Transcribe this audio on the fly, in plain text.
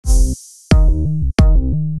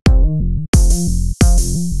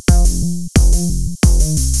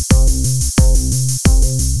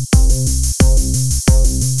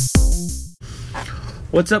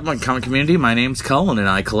What's up, my comic community? My name's Cullen, and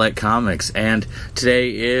I collect comics. And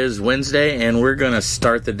today is Wednesday, and we're going to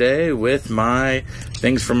start the day with my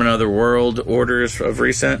Things from Another World orders of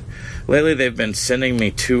recent. Lately, they've been sending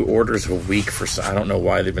me 2 orders a week. I don't know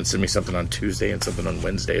why. They've been sending me something on Tuesday and something on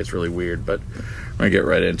Wednesday. It's really weird, but I'm going to get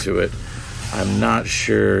right into it. I'm not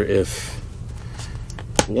sure if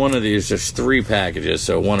one of these, there's 3 packages,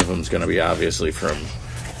 so one of them is going to be obviously from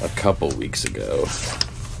a couple weeks ago.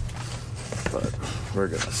 But we're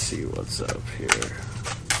going to see what's up here.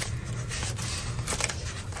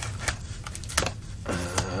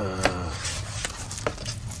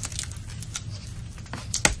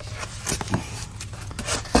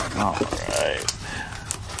 Alright.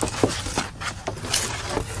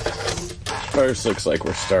 First, looks like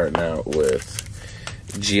we're starting out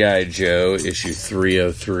with G.I. Joe issue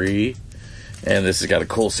 303. And this has got a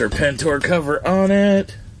cool Serpentor cover on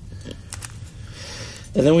it.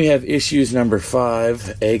 And then we have issues number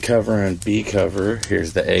 5, A cover and B cover.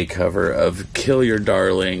 Here's the A cover of Kill Your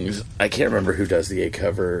Darlings. I can't remember who does the A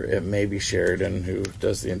cover. It may be Sheridan who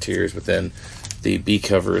does the interiors, but then the B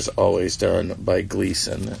cover is always done by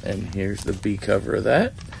Gleason. And here's the B cover of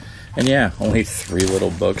that. And yeah, only 3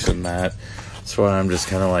 little books in that. That's why I'm just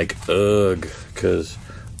kind of like, ugh, because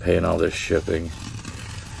paying all this shipping.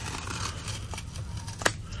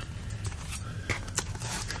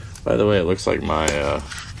 By the way, it looks like my, I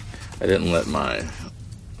didn't let my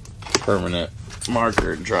permanent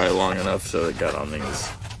marker dry long enough, so it got on these.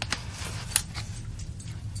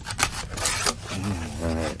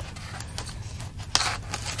 Alright.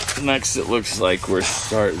 Next, it looks like we're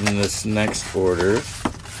starting this next order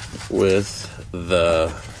with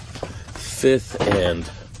the 5th and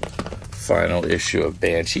final issue of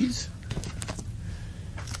Banshees.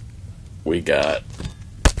 We got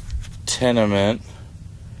Tenement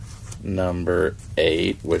number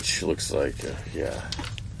 8, which looks like, yeah.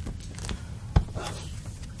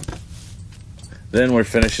 Then we're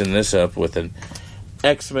finishing this up with an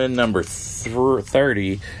X-Men number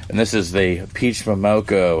 30, and this is the Peach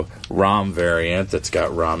Momoko ROM variant that's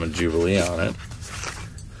got ROM and Jubilee on it.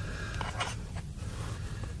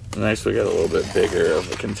 Next, we got a little bit bigger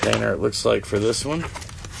of a container, it looks like, for this one.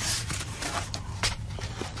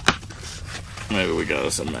 Maybe we got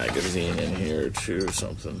us a magazine in here too or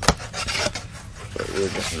something. But we're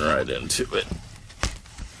getting right into it.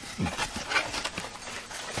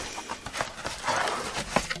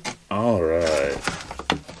 Alright.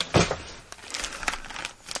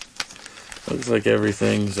 Looks like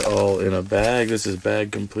everything's all in a bag. This is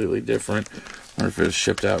bagged completely different. Or if it's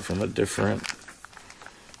shipped out from a different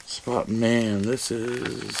spot. Man, this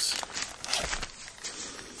is...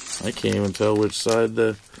 I can't even tell which side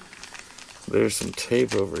the... There's some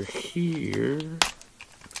tape over here.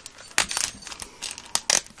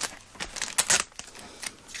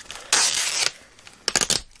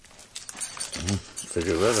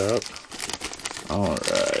 Figure that out.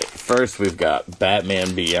 Alright. First we've got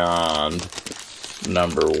Batman Beyond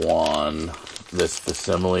number 1. This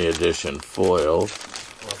Facsimile edition foil.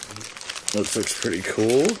 This looks pretty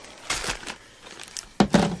cool.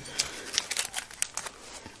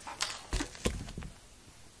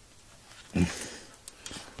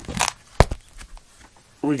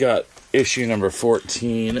 We got issue number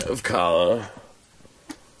 14 of Kaya.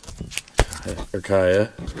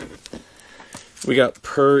 We got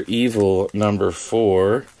Per Evil number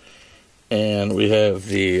 4. And we have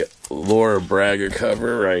the Laura Braga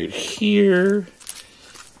cover right here.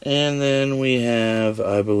 And then we have,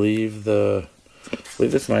 I believe this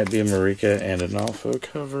might be a Marika and an Alpha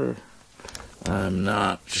cover. I'm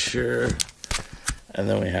not sure. And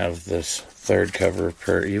then we have this 3rd cover of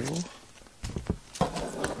Per Evil.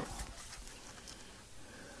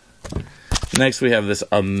 Next, we have this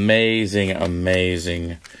amazing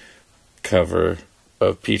cover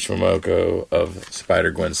of Peach Momoko of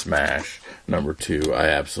Spider-Gwen Smash number 2. I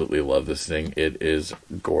absolutely love this thing. It is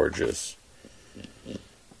gorgeous.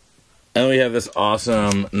 And we have this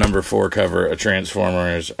awesome number 4 cover of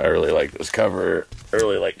Transformers. I really like this cover. I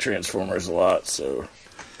really like Transformers a lot, so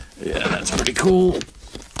yeah, that's pretty cool.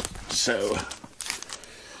 So...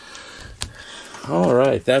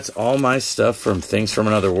 Alright, that's all my stuff from Things from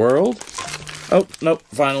Another World. Oh, nope,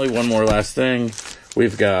 finally, one more last thing.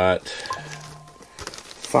 We've got...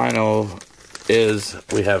 we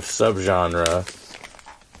have Subgenre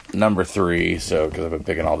number 3, so, because I've been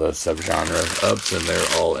picking all those Subgenre ups, and they're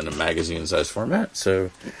all in a magazine-sized format, so,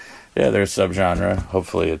 yeah, there's Subgenre.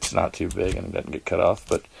 Hopefully it's not too big and it doesn't get cut off,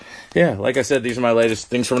 but, yeah, like I said, these are my latest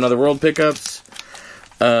Things from Another World pickups.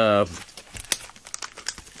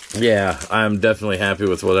 yeah, I'm definitely happy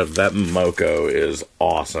with whatever. That Moko is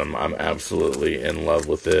awesome. I'm absolutely in love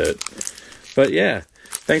with it. But yeah,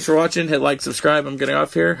 thanks for watching. Hit like, subscribe. I'm getting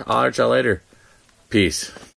off here. I'll catch y'all later. Peace.